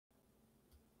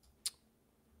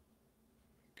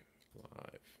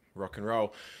Rock and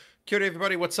roll. Kia ora,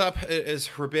 everybody. What's up? It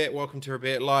is Robert. Welcome to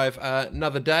Robert Live.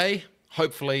 Another day.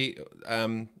 Hopefully,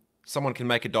 someone can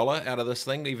make $1 out of this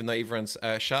thing, even though everyone's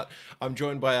shut. I'm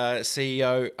joined by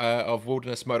CEO of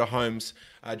Wilderness Motorhomes,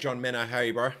 John Manor. How are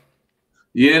you, bro?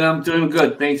 Yeah, I'm doing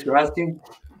good. Thanks for asking.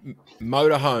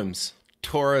 Motorhomes,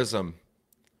 tourism,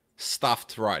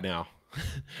 stuffed right now.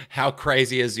 How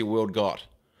crazy has your world got?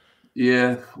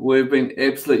 Yeah, we've been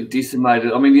absolutely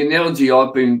decimated. I mean, the analogy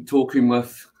I've been talking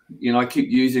with, I keep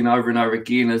using over and over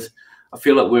again is I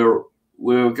feel like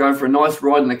we're going for a nice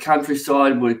ride in the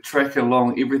countryside. We're tracking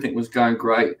along. Everything was going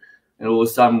great. And all of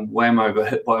a sudden, whammo, got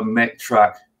hit by a Mack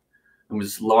truck and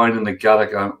was lying in the gutter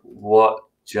going, what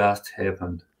just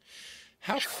happened?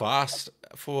 How fast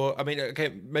I mean,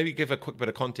 okay, maybe give a quick bit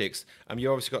of context.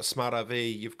 You obviously got Smart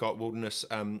RV, you've got Wilderness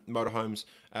Motorhomes.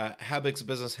 How big's the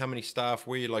business? How many staff?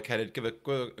 Where are you located? Give a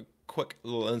quick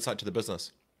little insight to the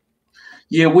business.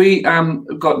 Yeah, we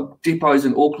got depots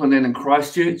in Auckland and in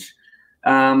Christchurch.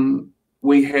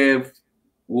 We have,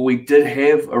 well, we did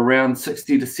have around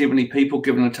 60 to 70 people,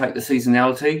 given or take the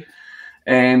seasonality,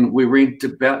 and we rent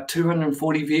about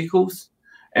 240 vehicles.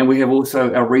 And we have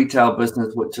also our retail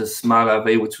business, which is Smart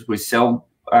RV, which we sell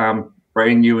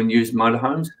brand new and used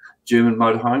motorhomes, German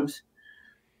motorhomes.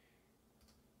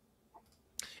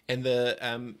 And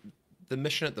the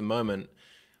mission at the moment,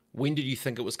 when did you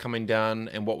think it was coming down,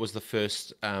 and what was the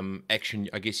first action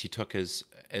I guess you took as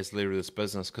leader of this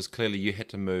business? Because clearly you had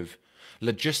to move.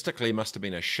 Logistically, must have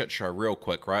been a shit show real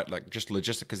quick, right? Like just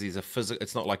logistic, because there's a physical.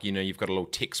 It's not like you've got a little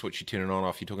tech switch you turn it on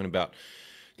off. You're talking about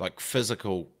like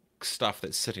physical stuff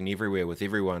that's sitting everywhere with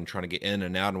everyone trying to get in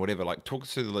and out and whatever. Like, talk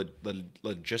us through the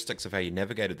logistics of how you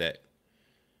navigated that.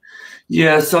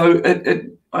 Yeah, so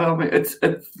I mean, it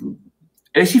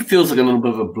actually feels like a little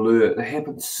bit of a blur. It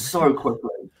happened so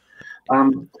quickly.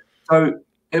 So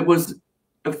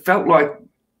it felt like,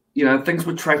 things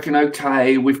were tracking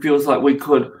okay. We feels like we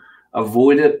could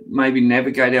avoid it, maybe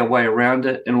navigate our way around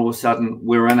it, and all of a sudden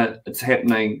we're in it. It's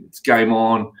happening. It's game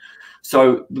on.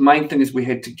 So the main thing is we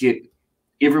had to get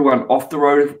everyone off the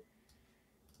road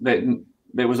that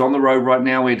was on the road right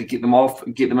now. We had to get them off,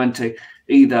 get them into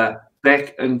either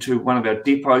back into one of our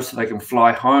depots so they can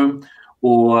fly home,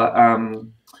 or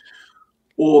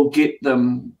get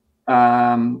them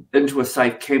into a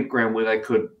safe campground where they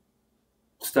could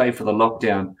stay for the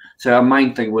lockdown. So our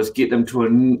main thing was get them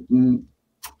to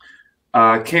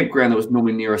a campground that was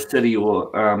normally near a city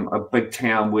or a big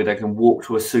town where they can walk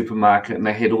to a supermarket and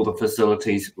they had all the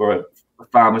facilities, or a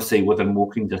pharmacy within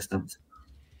walking distance.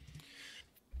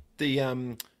 The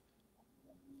and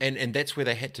that's where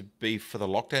they had to be for the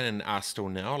lockdown, and are still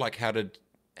now. Like, how did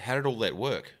all that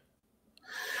work?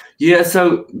 Yeah,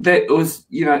 so that was,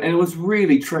 and it was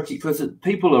really tricky because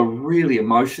people are really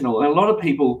emotional, and a lot of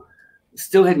people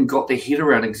still hadn't got their head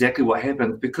around exactly what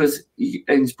happened, because,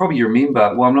 and you probably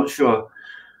remember, well, I'm not sure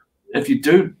if you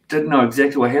didn't know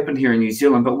exactly what happened here in New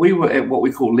Zealand, but we were at what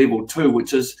we call level 2,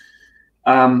 which is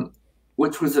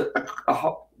which was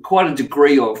quite a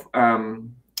degree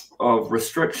of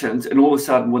restrictions, and all of a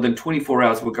sudden within 24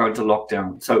 hours we're going to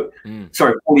lockdown. So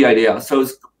sorry, 48 hours. So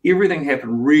everything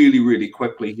happened really, really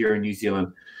quickly here in New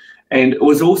Zealand. And it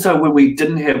was also when we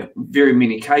didn't have very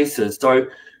many cases. So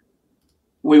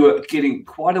we were getting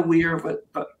quite aware of it,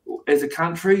 but as a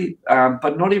country,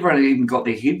 but not everyone had even got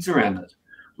their heads around it.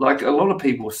 Like, a lot of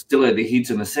people still had their heads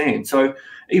in the sand. So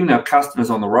even our customers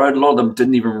on the road, a lot of them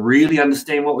didn't even really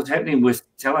understand what was happening. We're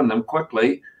telling them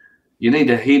quickly, you need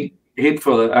to head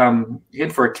for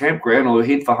a campground or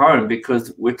head for home,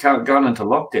 because we're going into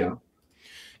lockdown.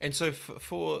 And so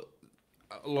for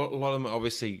a lot of them,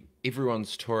 obviously,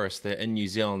 everyone's tourists. They're in New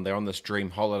Zealand. They're on this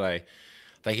dream holiday.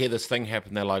 They hear this thing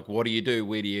happen. They're like, "What do you do?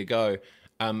 Where do you go?"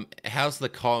 How's the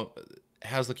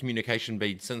communication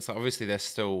been since? Obviously, there's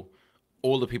still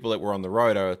all the people that were on the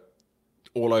road are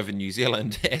all over New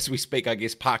Zealand as we speak. I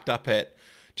guess parked up at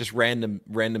just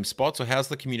random spots. Or how's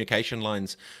the communication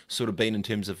lines sort of been in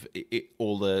terms of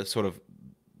all the sort of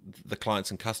the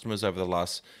clients and customers over the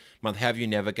last month? How have you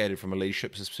navigated from a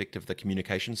leadership perspective the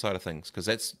communication side of things? Because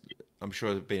that's, I'm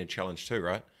sure, it's been a challenge too,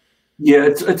 right? Yeah,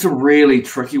 it's a really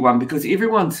tricky one, because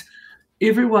everyone's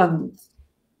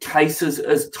cases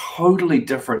is totally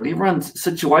different. Everyone's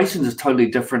situations is totally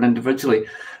different individually.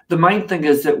 The main thing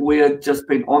is that we're just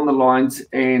been on the lines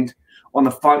and on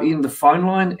the phone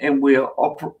line, and we're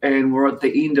at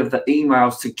the end of the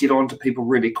emails to get on to people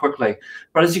really quickly.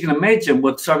 But as you can imagine,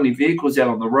 with so many vehicles out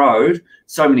on the road,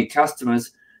 so many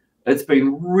customers, it's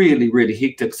been really, really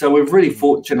hectic. So we're really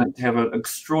fortunate to have an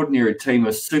extraordinary team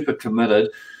who's super committed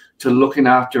to looking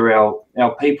after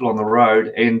our people on the road,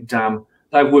 and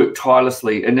they've worked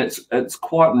tirelessly, and it's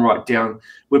quieting right down.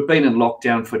 We've been in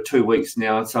lockdown for 2 weeks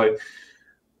now, so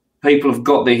people have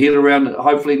got their head around it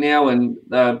hopefully now, and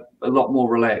they're a lot more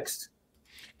relaxed.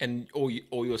 And all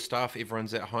your staff,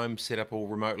 everyone's at home, set up all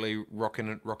remotely,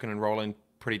 rocking and rolling,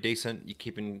 pretty decent. You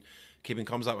keeping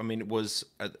comms up. I mean, was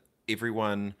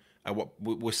everyone?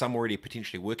 Were some already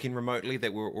potentially working remotely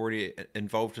that were already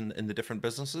involved in the different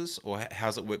businesses, or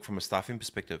how's it work from a staffing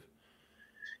perspective?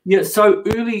 Yeah, so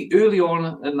early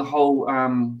on in the whole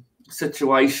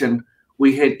situation,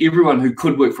 we had everyone who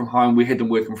could work from home. We had them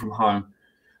working from home.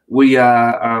 We're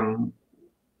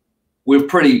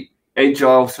pretty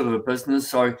agile sort of a business.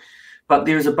 So, but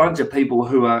there's a bunch of people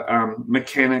who are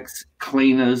mechanics,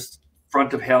 cleaners,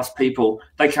 front of house people.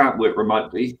 They can't work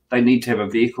remotely. They need to have a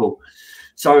vehicle.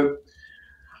 So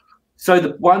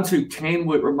the ones who can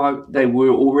work remote, they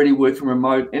were already working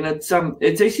remote, and it's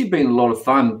actually been a lot of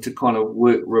fun to kind of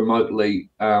work remotely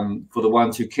for the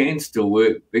ones who can still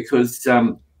work, because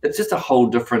it's just a whole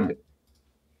different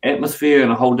atmosphere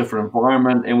and a whole different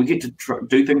environment, and we get to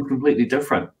do things completely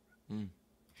different.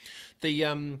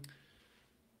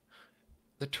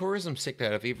 The tourism sector,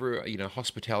 of every,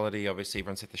 hospitality, obviously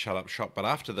everyone's had to shut up shop, but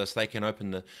after this they can open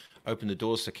the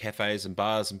doors to cafes and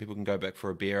bars, and people can go back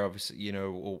for a beer, obviously,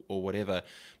 or whatever.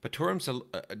 But tourism's are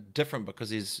different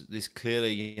because there's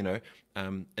clearly,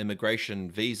 immigration,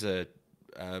 visa,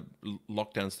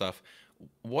 lockdown stuff.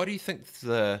 What do you think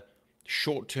the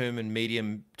short-term and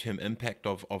medium-term impact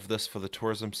of this for the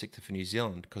tourism sector for New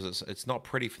Zealand? Because it's not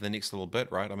pretty for the next little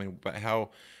bit, right? I mean, but how,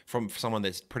 from someone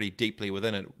that's pretty deeply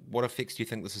within it, what effects do you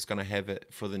think this is going to have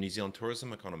for the New Zealand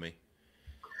tourism economy?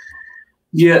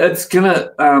 Yeah, it's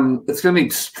gonna be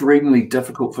extremely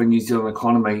difficult for New Zealand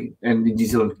economy and the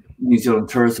New Zealand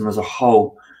tourism as a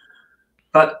whole.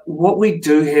 But what we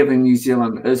do have in New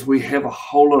Zealand is we have a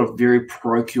whole lot of very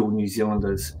parochial New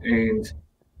Zealanders, and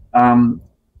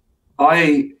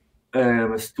I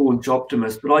am a staunch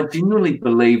optimist, but I genuinely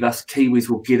believe us Kiwis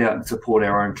will get out and support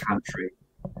our own country.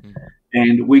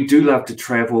 And we do love to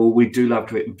travel, we do love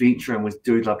to adventure, and we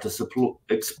do love to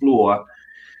explore.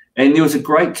 And there was a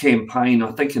great campaign,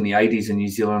 I think in the 80s in New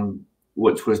Zealand,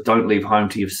 which was "Don't leave home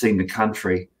till you've seen the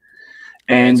country."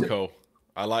 And that's cool.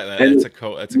 I like that. It's a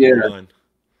cool line.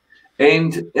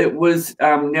 And it was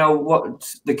now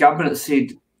what the government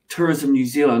said. Tourism New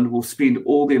Zealand will spend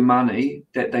all their money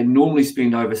that they normally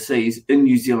spend overseas in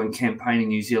New Zealand, campaigning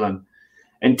New Zealand.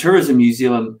 And Tourism New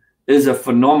Zealand is a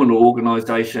phenomenal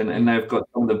organisation, and they've got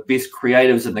some of the best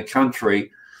creatives in the country.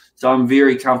 So I'm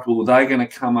very comfortable they're going to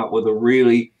come up with a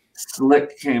really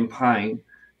slick campaign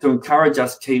to encourage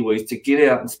us Kiwis to get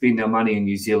out and spend our money in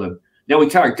New Zealand. Now, we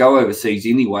can't go overseas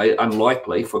anyway,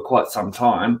 unlikely, for quite some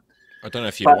time. I don't know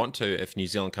if you'd want to, if New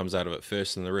Zealand comes out of it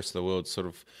first and the rest of the world sort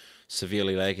of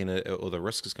severely lagging, or the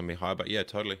risk is going to be high. But yeah,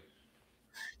 totally.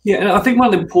 Yeah, and I think one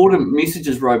of the important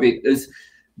messages, Robert, is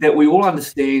that we all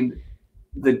understand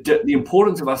the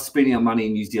importance of us spending our money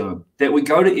in New Zealand, that we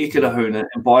go to Eke Tahuna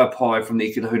and buy a pie from the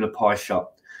Eke Tahuna pie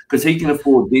shop because he can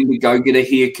afford then to go get a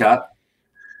haircut,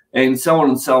 and so on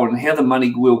and so on, and how the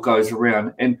money wheel goes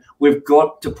around. And we've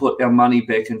got to put our money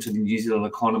back into the New Zealand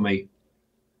economy.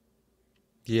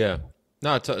 Yeah.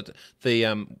 No,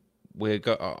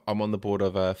 I'm on the board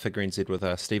of Figure NZ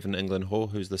with Stephen England Hall,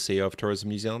 who's the CEO of Tourism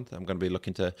New Zealand. I'm going to be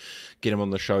looking to get him on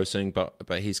the show soon, but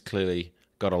he's clearly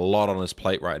got a lot on his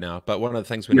plate right now. But one of the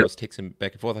things when I was texting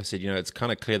back and forth, I said, it's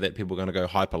kind of clear that people are going to go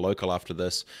hyper local after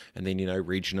this, and then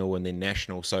regional, and then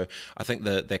national. So I think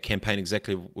that campaign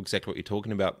exactly what you're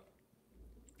talking about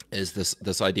is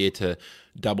this idea to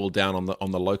double down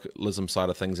on the localism side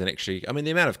of things. And actually, I mean,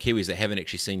 the amount of Kiwis that haven't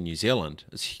actually seen New Zealand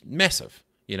is massive.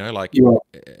 It's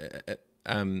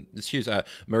huge.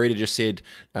 Marita just said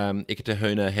Eke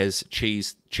Tahuna has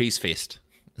cheese fest.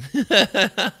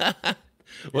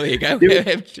 Well, there you go.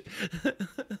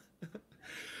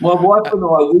 My wife and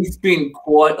I, we spend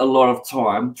quite a lot of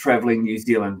time traveling New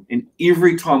Zealand, and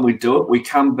every time we do it, we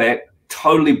come back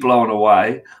totally blown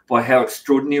away by how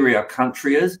extraordinary our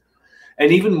country is,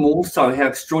 and even more so how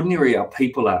extraordinary our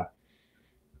people are.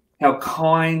 How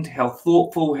kind, how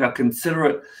thoughtful, how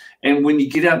considerate. And when you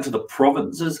get out to the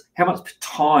provinces, how much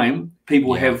time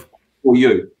people have for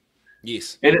you.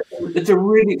 Yes. And it's a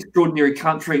really extraordinary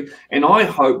country. And I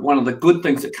hope one of the good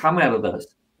things that come out of this,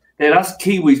 that us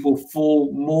Kiwis will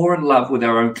fall more in love with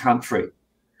our own country.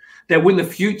 That when the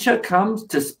future comes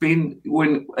to spend,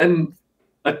 when in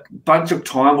a bunch of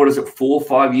time, 4 or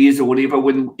 5 years or whatever,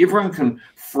 when everyone can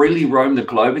freely roam the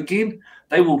globe again,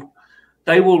 they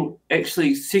will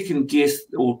actually second guess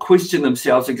or question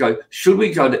themselves and go, should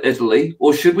we go to Italy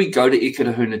or should we go to Eke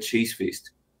Tahuna Cheese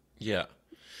Fest? Yeah.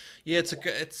 Yeah,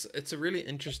 it's a really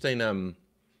interesting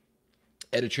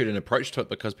attitude and approach to it,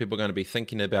 because people are going to be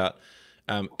thinking about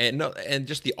and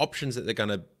just the options that they're going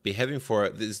to be having for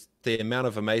it. There's the amount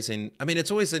of amazing. I mean,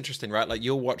 it's always interesting, right? Like,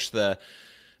 you'll watch uh,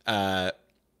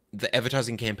 the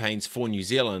advertising campaigns for New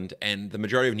Zealand, and the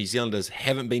majority of New Zealanders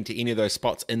haven't been to any of those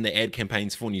spots in the ad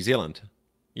campaigns for New Zealand.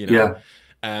 You know,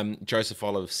 Yeah. Joseph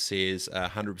Olive says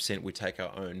 100% we take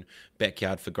our own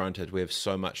backyard for granted. We have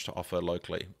so much to offer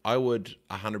locally. I would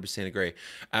 100% agree.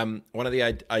 One of the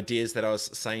ideas that I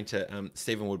was saying to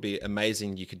Stephen would be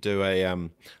amazing. You could do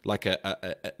like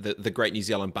the Great New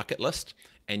Zealand bucket list.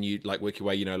 And you like work your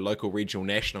way, local, regional,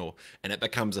 national, and it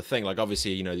becomes a thing. Like,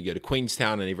 obviously, you go to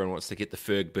Queenstown and everyone wants to get the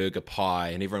Ferg burger pie,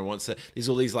 and everyone wants to. There's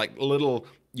all these like little,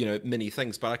 mini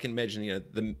things. But I can imagine,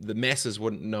 the masses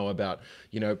wouldn't know about,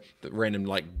 the random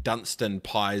like Dunstan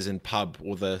pies and pub,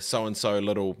 or the so and so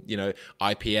little,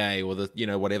 IPA, or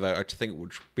the, whatever. I think it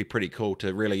would be pretty cool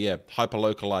to really, hyper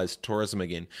localize tourism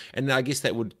again. And I guess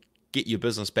that would get your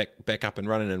business back up and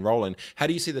running and rolling. How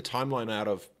do you see the timeline out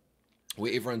of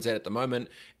where everyone's at the moment,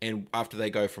 and after they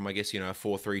go from, I guess, a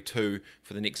 4-3-2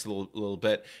 for the next little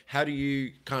bit, how are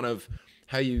you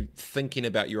thinking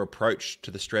about your approach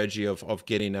to the strategy of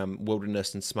getting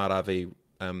Wilderness and Smart RV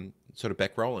sort of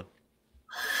back rolling?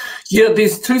 Yeah,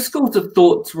 there's two schools of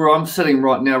thoughts where I'm sitting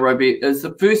right now, Robbie. Is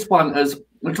the first one is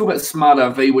we talk about Smart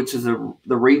RV, which is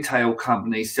the retail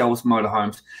company, sells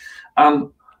motorhomes.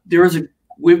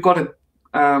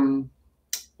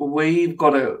 We've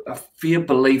got a fair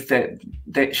belief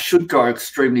that should go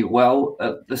extremely well,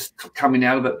 this coming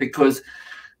out of it, because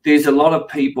there's a lot of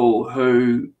people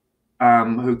who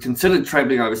consider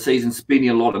traveling overseas and spending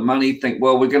a lot of money, think,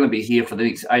 well, we're going to be here for the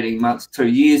next 18 months, 2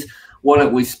 years. Why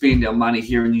don't we spend our money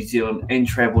here in New Zealand and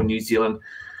travel in New Zealand?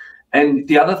 And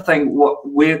the other thing, what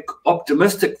we're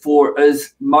optimistic for,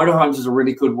 is motorhomes is a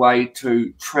really good way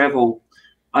to travel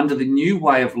under the new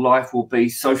way of life. Will be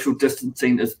social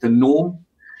distancing is the norm.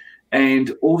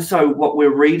 And also, what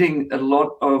we're reading, a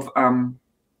lot of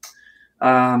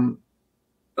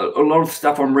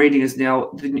stuff I'm reading is now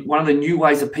one of the new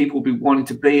ways that people will be wanting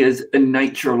to be is in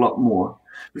nature a lot more,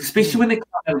 especially when they come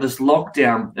out of this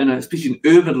lockdown, and especially an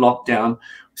urban lockdown,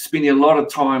 spending a lot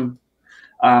of time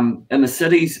in the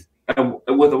cities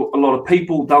with a lot of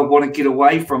people. They'll want to get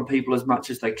away from people as much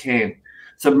as they can.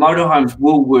 So motorhomes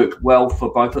will work well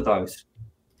for both of those.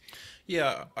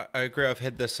 Yeah, I agree. I've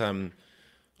had this.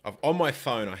 On my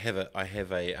phone, I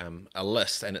have a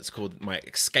list, and it's called my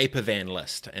escaper van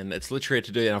list, and it's literally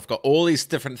to do. And I've got all these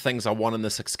different things I want in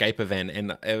this escaper van,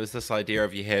 and it was this idea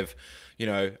of you have,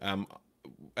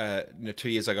 2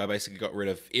 years ago, I basically got rid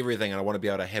of everything, and I want to be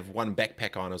able to have one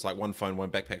backpack on. It was like one phone,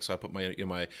 one backpack. So I put my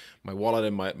my wallet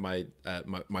in my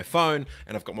phone,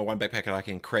 and I've got my one backpack, and I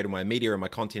can create all my media and my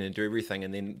content and do everything.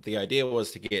 And then the idea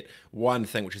was to get one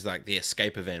thing, which is like the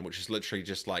escaper van, which is literally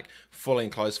just like fully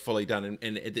enclosed, fully done.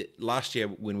 And last year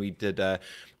when we did.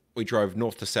 We drove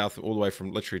north to south all the way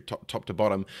from literally top to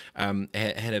bottom,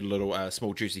 had a little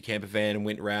small juicy camper van and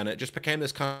went around. It just became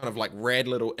this kind of like rad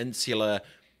little insular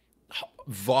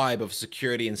vibe of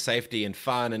security and safety and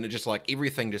fun, and it just like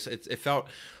everything just it felt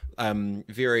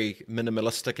very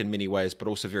minimalistic in many ways, but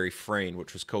also very freeing,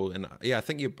 which was cool. And yeah, I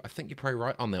think you're probably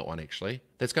right on that one. Actually,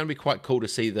 that's going to be quite cool to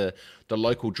see the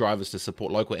local drivers to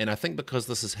support local. And I think because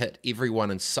this has hit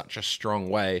everyone in such a strong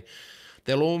way,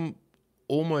 they'll all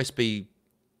almost be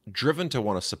driven to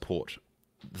want to support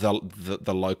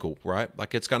the local, right?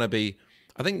 Like, it's going to be,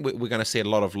 I think we're going to see a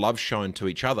lot of love shown to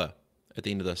each other at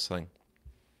the end of this thing.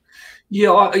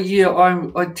 Yeah,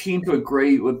 I tend to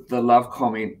agree with the love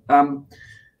comment.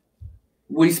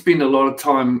 We spend a lot of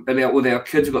time out with our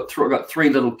kids. I've got three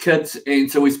little kids,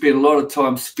 and so we spend a lot of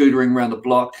time scootering around the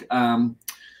block, and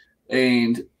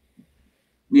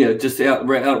yeah, just out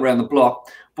around the block.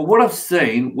 But what I've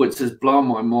seen, which has blown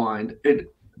my mind,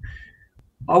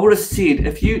 I would have said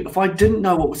if I didn't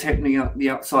know what was happening out in the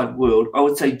outside world, I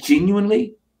would say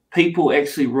genuinely people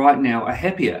actually right now are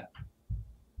happier.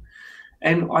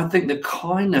 And I think the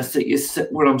kindness that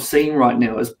what I'm seeing right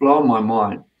now is blowing my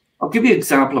mind. I'll give you an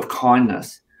example of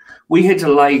kindness. We had to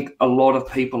lay a lot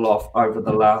of people off over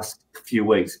the last few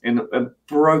weeks, and it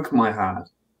broke my heart.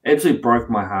 Absolutely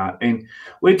broke my heart. And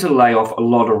we had to lay off a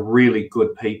lot of really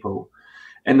good people.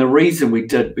 And the reason we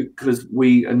did, because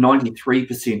we are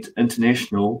 93%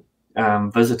 international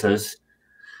visitors,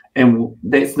 and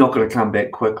that's not going to come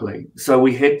back quickly. So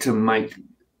we had to make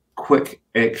quick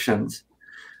actions.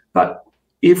 But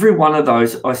every one of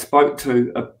those I spoke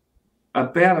to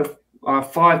about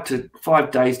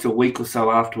 5 days to a week or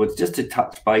so afterwards, just to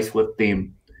touch base with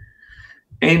them.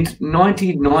 And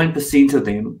 99% of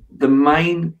them, the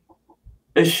main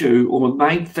issue or the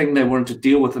main thing they wanted to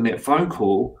deal with in that phone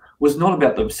call was not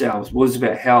about themselves, was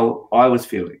about how I was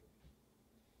feeling.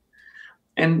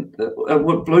 And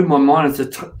what blew my mind is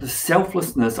the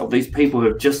selflessness of these people who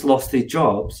have just lost their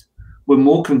jobs were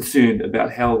more concerned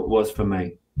about how it was for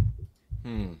me.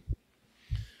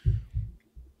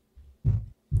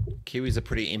 Kiwis are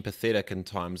pretty empathetic in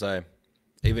times, eh?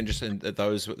 Even just in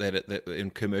those that in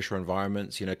commercial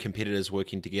environments, you know, competitors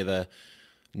working together,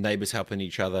 neighbors helping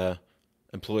each other,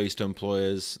 employees to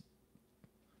employers.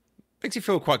 Makes you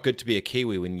feel quite good to be a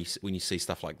Kiwi when you see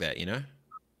stuff like that, you know?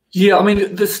 Yeah, I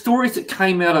mean, the stories that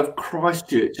came out of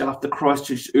Christchurch after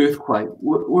Christchurch earthquake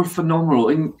were phenomenal.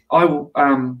 And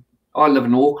I live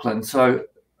in Auckland, so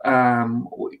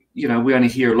you know, we only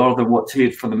hear a lot of them what's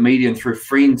heard from the media and through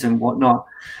friends and whatnot.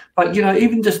 But you know,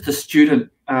 even just the student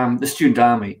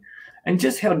army, and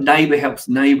just how neighbour helps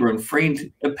neighbour and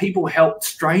friend, and people help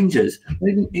strangers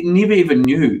they never even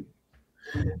knew.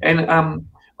 And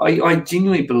I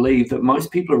genuinely believe that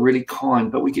most people are really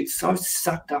kind, but we get so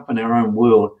sucked up in our own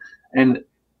world. And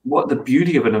what the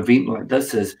beauty of an event like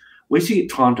this is, we actually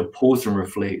get time to pause and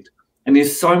reflect. And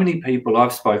there's so many people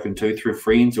I've spoken to through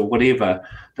friends or whatever,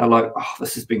 they're like, oh,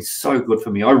 this has been so good for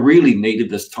me. I really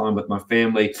needed this time with my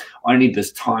family. I need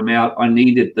this time out. I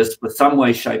needed this for some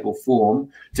way, shape or form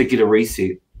to get a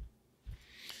reset.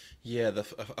 Yeah,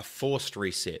 a forced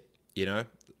reset, you know?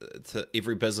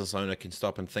 Every business owner can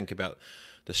stop and think about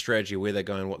the strategy, where they're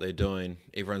going, what they're doing.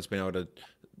 Everyone's been able to,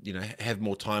 you know, have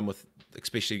more time with,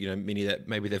 especially, you know, many that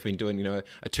maybe they've been doing, you know,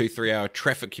 a 2-3 hour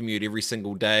traffic commute every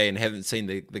single day and haven't seen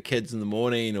the kids in the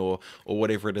morning or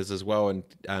whatever it is as well. And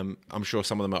I'm sure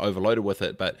some of them are overloaded with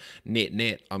it, but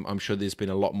net, I'm sure there's been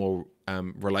a lot more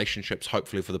relationships,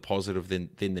 hopefully for the positive than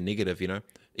the negative, you know,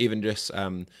 even just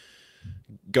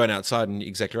going outside, and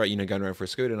exactly right, you know, going around for a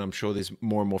scooter, and I'm sure there's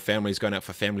more and more families going out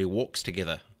for family walks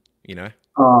together, you know?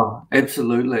 Oh,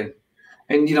 absolutely.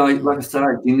 And, you know, like I said,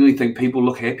 I genuinely think people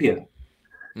look happier.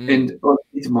 And I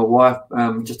said to my wife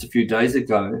just a few days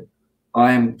ago,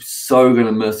 I am so going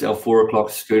to miss our 4 o'clock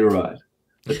scooter ride.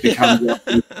 It's become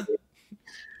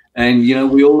and, you know,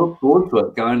 we all look forward to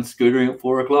it, going scootering at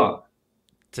 4 o'clock.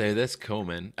 Dude, that's cool,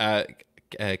 man.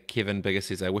 Kevin Bigger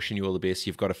says, wishing you all the best.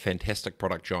 You've got a fantastic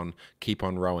product, John. Keep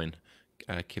on rowing.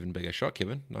 Kevin Bigger. Shot,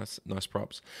 Kevin. Nice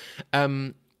props.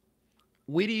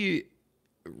 Where do you,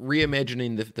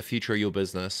 reimagining the future of your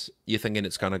business, you're thinking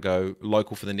it's going to go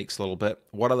local for the next little bit.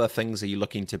 What other things are you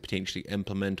looking to potentially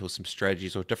implement, or some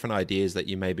strategies or different ideas that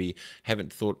you maybe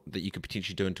haven't thought that you could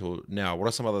potentially do until now? What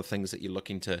are some other things that you're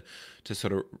looking to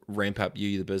sort of ramp up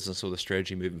the business or the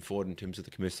strategy moving forward in terms of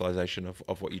the commercialization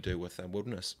of what you do with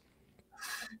Wilderness?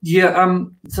 Yeah,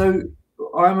 so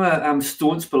I'm a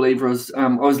staunch believer. I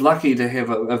was lucky to have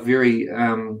a very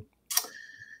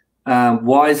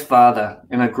wise father,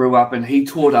 and I grew up, and he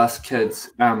taught us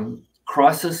kids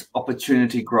crisis,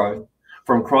 opportunity, growth.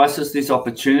 From crisis, there's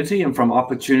opportunity, and from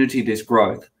opportunity, there's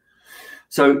growth.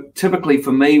 So typically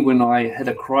for me, when I hit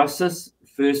a crisis,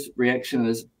 first reaction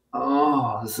is,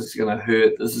 oh, this is going to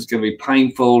hurt. This is going to be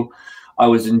painful. I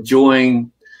was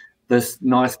enjoying this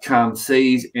nice calm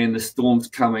seas, and the storm's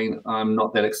coming. I'm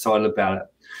not that excited about it.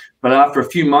 But after a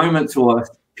few moments or a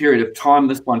period of time,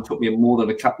 this one took me more than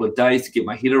a couple of days to get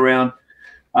my head around.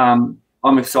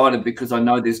 I'm excited because I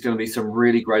know there's going to be some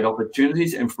really great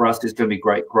opportunities, and for us, there's going to be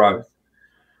great growth.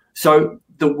 So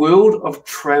the world of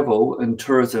travel and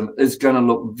tourism is going to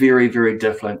look very, very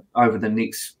different over the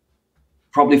next,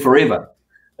 probably forever,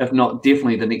 if not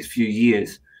definitely the next few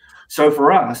years. So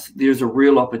for us, there's a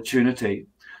real opportunity.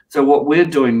 So what we're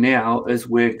doing now is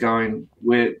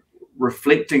we're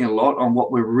reflecting a lot on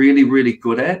what we're really, really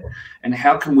good at, and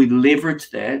how can we leverage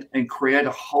that and create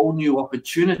a whole new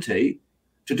opportunity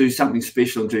to do something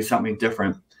special and do something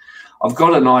different. I've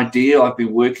got an idea I've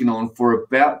been working on for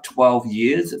about 12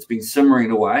 years. It's been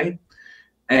simmering away,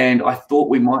 and I thought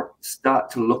we might start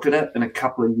to look at it in a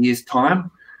couple of years' time,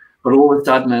 but all of a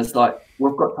sudden it's like,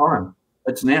 we've got time.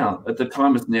 It's now. The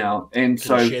time is now. And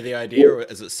can you share the idea, or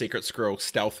is it secret squirrel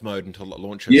stealth mode until it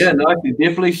launches? Yeah, no, I can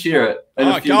definitely share it.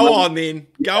 Go on then.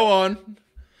 Go on.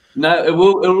 No, it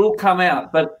will come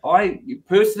out. But I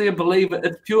personally believe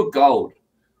it's pure gold.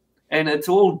 And it's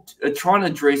all trying to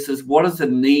address is, what is the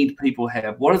need people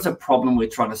have? What is the problem we're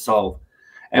trying to solve?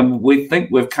 And we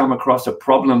think we've come across a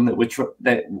problem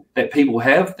that people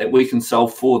have that we can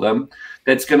solve for them.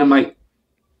 That's going to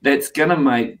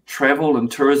make travel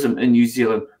and tourism in New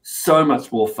Zealand so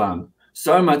much more fun,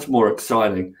 so much more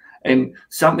exciting, and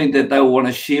something that they'll want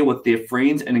to share with their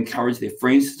friends and encourage their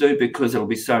friends to do, because it'll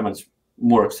be so much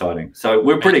more exciting. So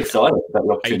we're pretty excited about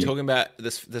the opportunity. Are you talking about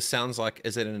this? This sounds like,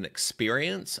 is it an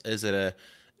experience? Is it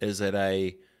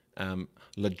a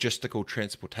logistical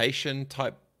transportation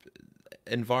type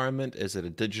environment? Is it a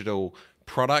digital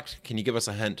product? Can you give us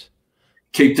a hint?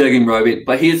 Keep digging, Robert.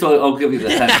 But here's what I'll give you the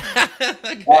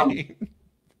hint. Okay.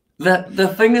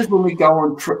 The thing is, when we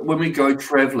go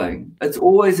traveling, it's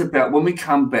always about when we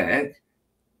come back,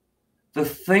 the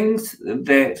things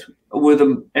that were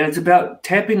and it's about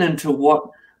tapping into what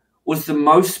was the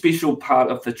most special part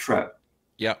of the trip.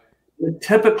 Yeah.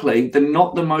 Typically,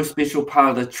 not the most special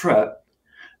part of the trip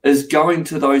is going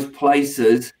to those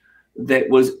places that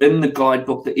was in the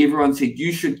guidebook that everyone said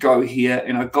you should go here,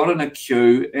 and I got in a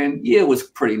queue, and yeah, it was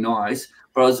pretty nice,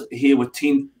 but I was here with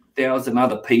 10,000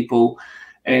 other people,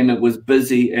 and it was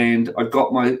busy, and I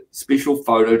got my special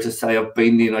photo to say I've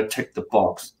been there, and I ticked the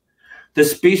box. The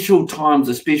special times,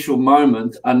 the special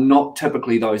moments are not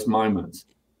typically those moments.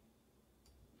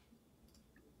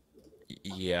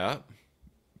 Yeah,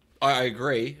 I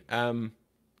agree.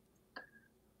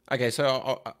 Okay,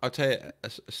 so I'll tell you a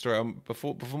story.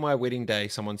 Before my wedding day,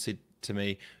 someone said to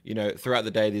me, you know, throughout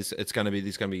the day, there's going to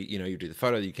be, you know, you do the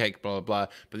photo, you cake, blah, blah, blah,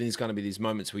 but then there's going to be these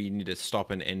moments where you need to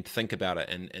stop and think about it.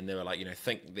 And they were like, you know,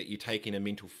 think that you're taking a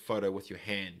mental photo with your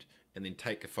hand and then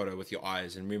take a photo with your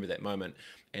eyes and remember that moment.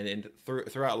 And then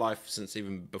throughout life, since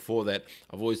even before that,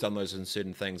 I've always done those in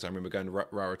certain things. I remember going to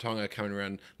Rarotonga, coming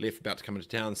around left, about to come into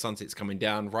town, sunset's coming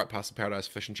down, right past the Paradise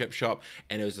Fish and Chip shop,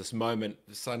 and it was this moment,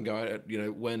 the sun going, you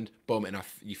know, wind, boom, and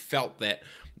you felt that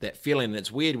feeling. And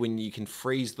it's weird when you can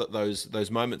freeze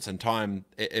those moments in time.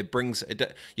 It brings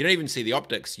it. You don't even see the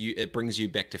optics. It brings you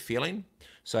back to feeling.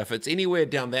 So if it's anywhere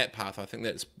down that path, I think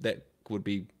that would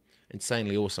be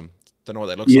insanely awesome. Don't know what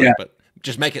that looks like, but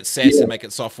just make it SaaS and make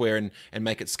it software and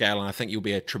make it scale, and I think you'll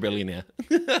be a trillionaire.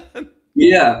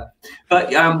 Yeah, but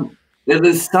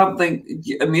there's something,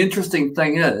 and the interesting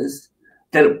thing is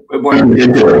that it won't be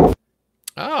digital.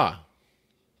 Oh,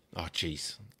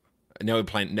 geez. Now we're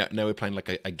playing. Now we're playing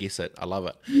like I guess it. I love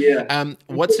it. Yeah.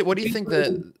 What do you think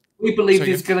that? We believe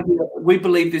there's going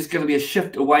to be a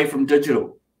shift away from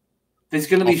digital. There's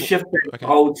going to be a shift back to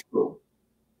old school.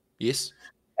 Yes.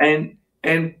 And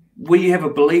we have a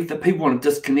belief that people want to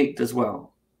disconnect as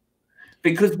well,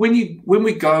 because when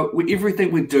we go with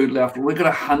everything we do, Laughter, we've got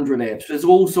 100 apps. There's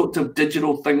all sorts of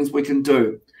digital things we can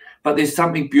do, but there's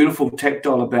something beautiful,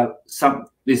 tactile about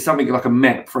there's something like a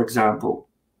map, for example.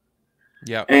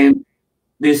 Yeah. And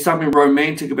there's something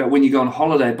romantic about when you go on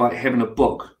holiday by having a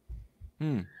book.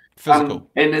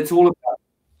 Physical. And it's all about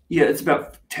it's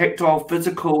about tactile,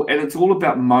 physical, and it's all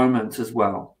about moments as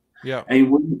well. Yeah.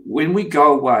 And when we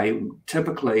go away,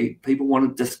 typically people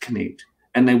want to disconnect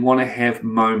and they want to have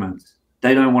moments.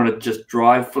 They don't want to just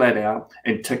drive flat out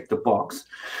and tick the box.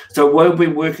 So we've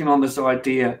been working on this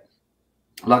idea,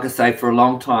 like I say, for a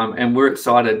long time, and we're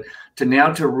excited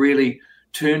to really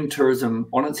turn tourism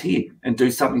on its head and do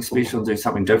something special and do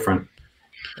something different.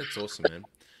 That's awesome,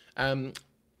 man.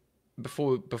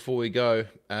 Before we go,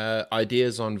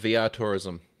 ideas on VR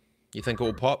tourism. You think it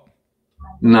will pop?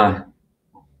 No.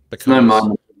 Because no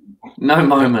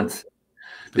moments.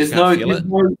 There's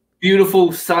no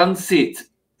beautiful sunset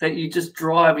that you just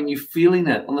drive and you're feeling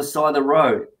it on the side of the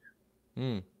road.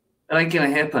 It ain't going to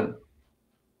happen.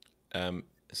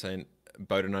 Saying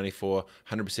Boda 94,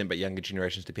 100%, but younger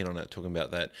generations depend on it, talking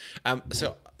about that.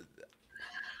 So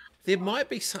there might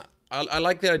be some, I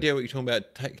like the idea of what you're talking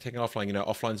about, taking offline, you know,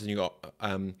 offline's the new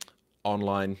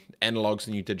online, analog's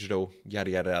the new digital,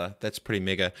 yada yada yada. That's pretty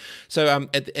mega. So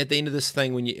at the end of this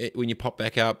thing, when you pop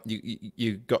back up,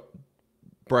 you got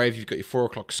Brave, you've got your 4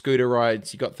 o'clock scooter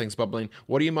rides, you got things bubbling.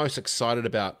 What are you most excited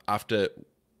about after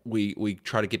we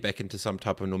try to get back into some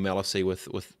type of normalcy with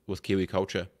Kiwi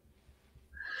culture?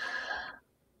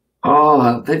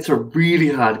 Oh, that's a really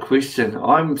hard question.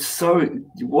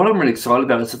 What I'm really excited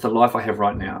about is just the life I have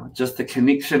right now. Just the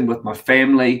connection with my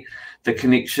family, the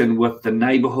connection with the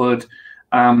neighborhood.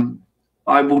 I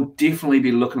will definitely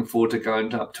be looking forward to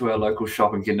going up to our local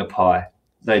shop and getting a pie.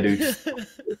 They do.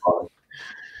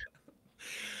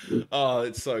 Oh,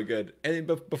 it's so good. And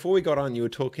before we got on, you were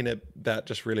talking about,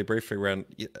 just really briefly, around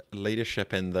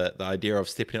leadership and the idea of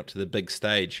stepping up to the big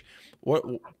stage.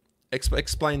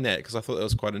 Explain that, because I thought that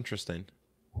was quite interesting.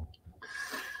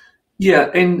 Yeah,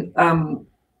 and so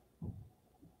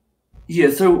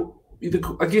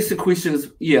I guess the question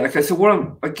is, okay,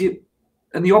 so I get,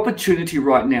 and the opportunity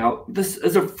right now, this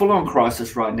is a full-on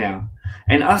crisis right now,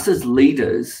 and us as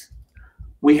leaders,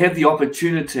 we have the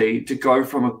opportunity to go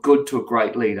from a good to a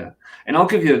great leader. And I'll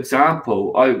give you an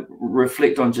example. I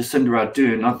reflect on Jacinda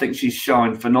Ardern. I think she's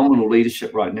showing phenomenal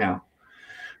leadership right now.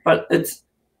 But it's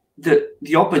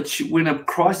the opportunity, when a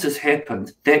crisis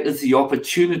happens, that is the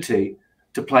opportunity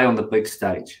to play on the big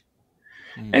stage.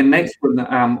 And that's when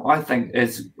I think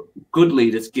as good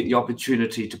leaders get the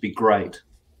opportunity to be great.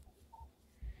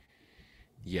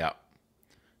 Yeah.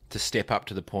 To step up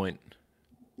to the point,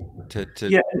 to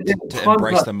times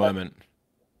embrace like the moment.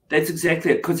 That's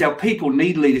exactly it, because our people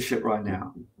need leadership right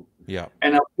now. Yeah.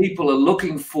 And our people are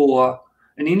looking for,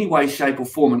 in any way, shape, or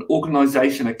form, an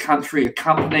organization, a country, a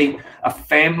company, a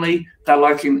family.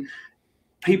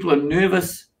 People are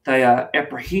nervous. They are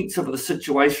apprehensive of the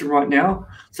situation right now.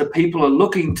 So people are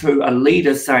looking to a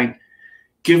leader saying,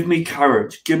 give me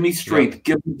courage, give me strength,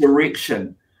 give me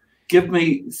direction, give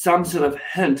me some sort of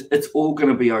hint. It's all going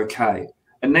to be okay.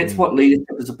 And that's what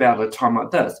leadership is about at a time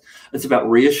like this. It's about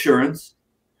reassurance.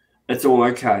 It's all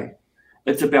okay.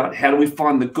 It's about how do we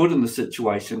find the good in the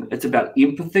situation. It's about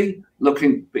empathy,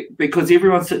 because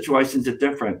everyone's situations are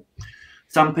different.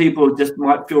 Some people just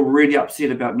might feel really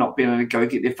upset about not being able to go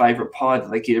get their favorite pie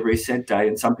that they get every Saturday,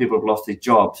 and some people have lost their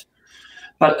jobs.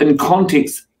 But in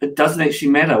context, it doesn't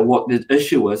actually matter what the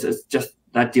issue is. It's just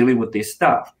they're dealing with their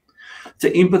stuff. So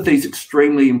empathy is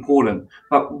extremely important.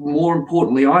 But more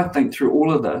importantly, I think through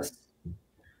all of this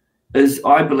is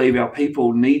I believe our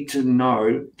people need to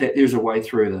know that there's a way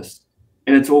through this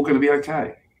and it's all going to be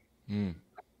okay. And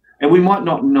we might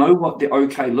not know what the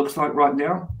okay looks like right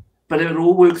now, but it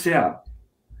all works out.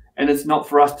 And it's not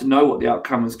for us to know what the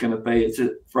outcome is going to be. It's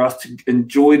for us to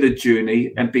enjoy the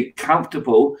journey and be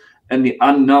comfortable in the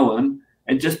unknown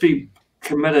and just be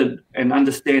committed and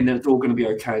understand that it's all going to be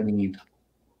okay in the end.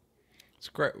 It's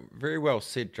great. Very well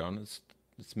said, John.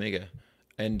 It's mega.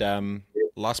 And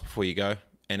last before you go,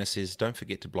 Anna says, don't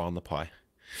forget to blow on the pie.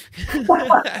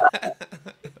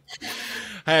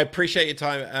 Hey, I appreciate your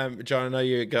time, John. I know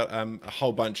you got a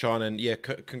whole bunch on, and yeah,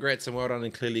 congrats and well done,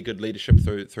 and clearly good leadership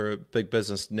through a big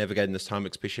business navigating this time,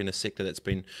 especially in a sector that's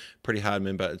been pretty hard,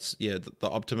 man. But it's the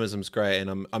optimism's great,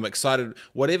 and I'm excited.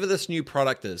 Whatever this new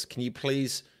product is, can you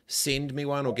please send me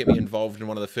one or get me involved in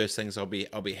one of the first things? I'll be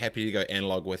happy to go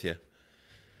analog with you.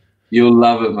 You'll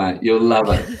love it, mate. You'll love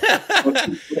it.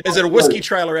 Is it a whiskey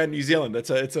trail around New Zealand? It's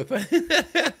a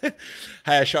thing.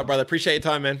 Hey, shot brother. Appreciate your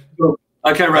time, man.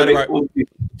 Okay, Robbie.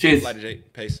 Cheers. Later, G.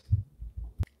 Peace.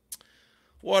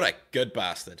 What a good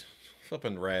bastard.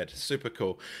 Flipping rad. Super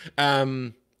cool.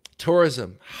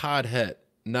 Tourism, hard hit,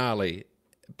 gnarly.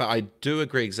 But I do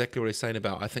agree exactly what he's saying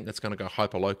about, I think that's going to go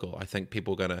hyper local. I think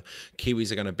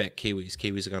Kiwis are going to back Kiwis.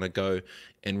 Kiwis are going to go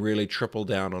and really triple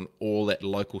down on all that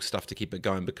local stuff to keep it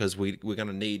going, because we're going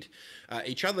to need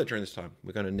each other during this time.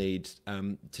 We're going to need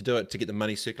to do it, to get the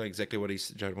money circulating, exactly what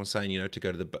Jaden was saying, to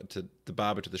go to the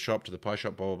barber, to the shop, to the pie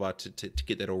shop, blah, blah, blah, to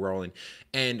get that all rolling.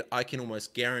 And I can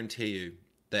almost guarantee you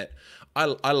that I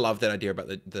love that idea about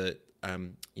the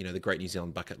Great New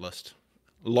Zealand bucket list.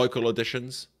 Local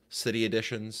editions, city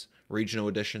editions, regional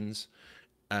editions,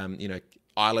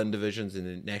 island divisions and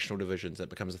then national divisions. That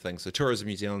becomes a thing. So Tourism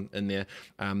New Zealand in there.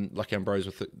 Lucky I'm bros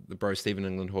with the bro Stephen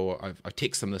England Hall. I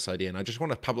text them this idea, and I just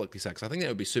want to publicly say, because I think that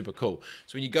would be super cool.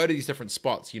 So when you go to these different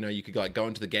spots, you could go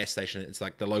into the gas station. It's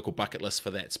like the local bucket list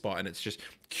for that spot, and it's just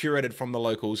curated from the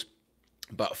locals,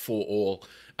 but for all.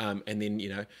 And then,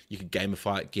 you could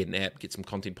gamify it, get an app, get some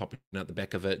content popping out the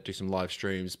back of it, do some live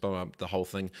streams, blow up the whole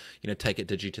thing, take it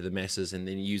digi to the masses, and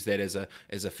then use that as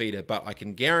a feeder. But I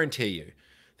can guarantee you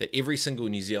that every single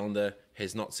New Zealander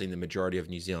has not seen the majority of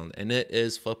New Zealand, and it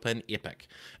is flipping epic.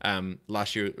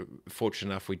 Last year,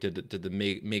 fortunate enough, we did the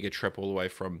mega trip all the way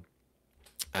from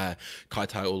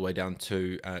Kaitai all the way down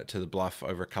to the Bluff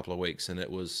over a couple of weeks, and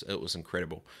it was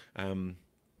incredible. Probably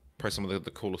some of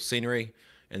the coolest scenery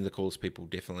and the coolest people,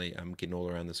 definitely getting all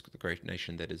around the great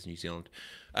nation that is New Zealand.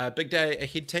 Big day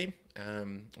ahead, team.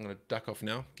 I'm going to duck off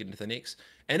now, get into the next.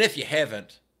 And if you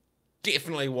haven't,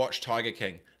 definitely watch Tiger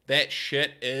King. That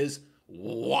shit is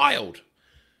wild.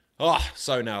 Oh,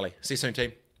 so gnarly. See you soon,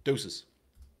 team. Deuces.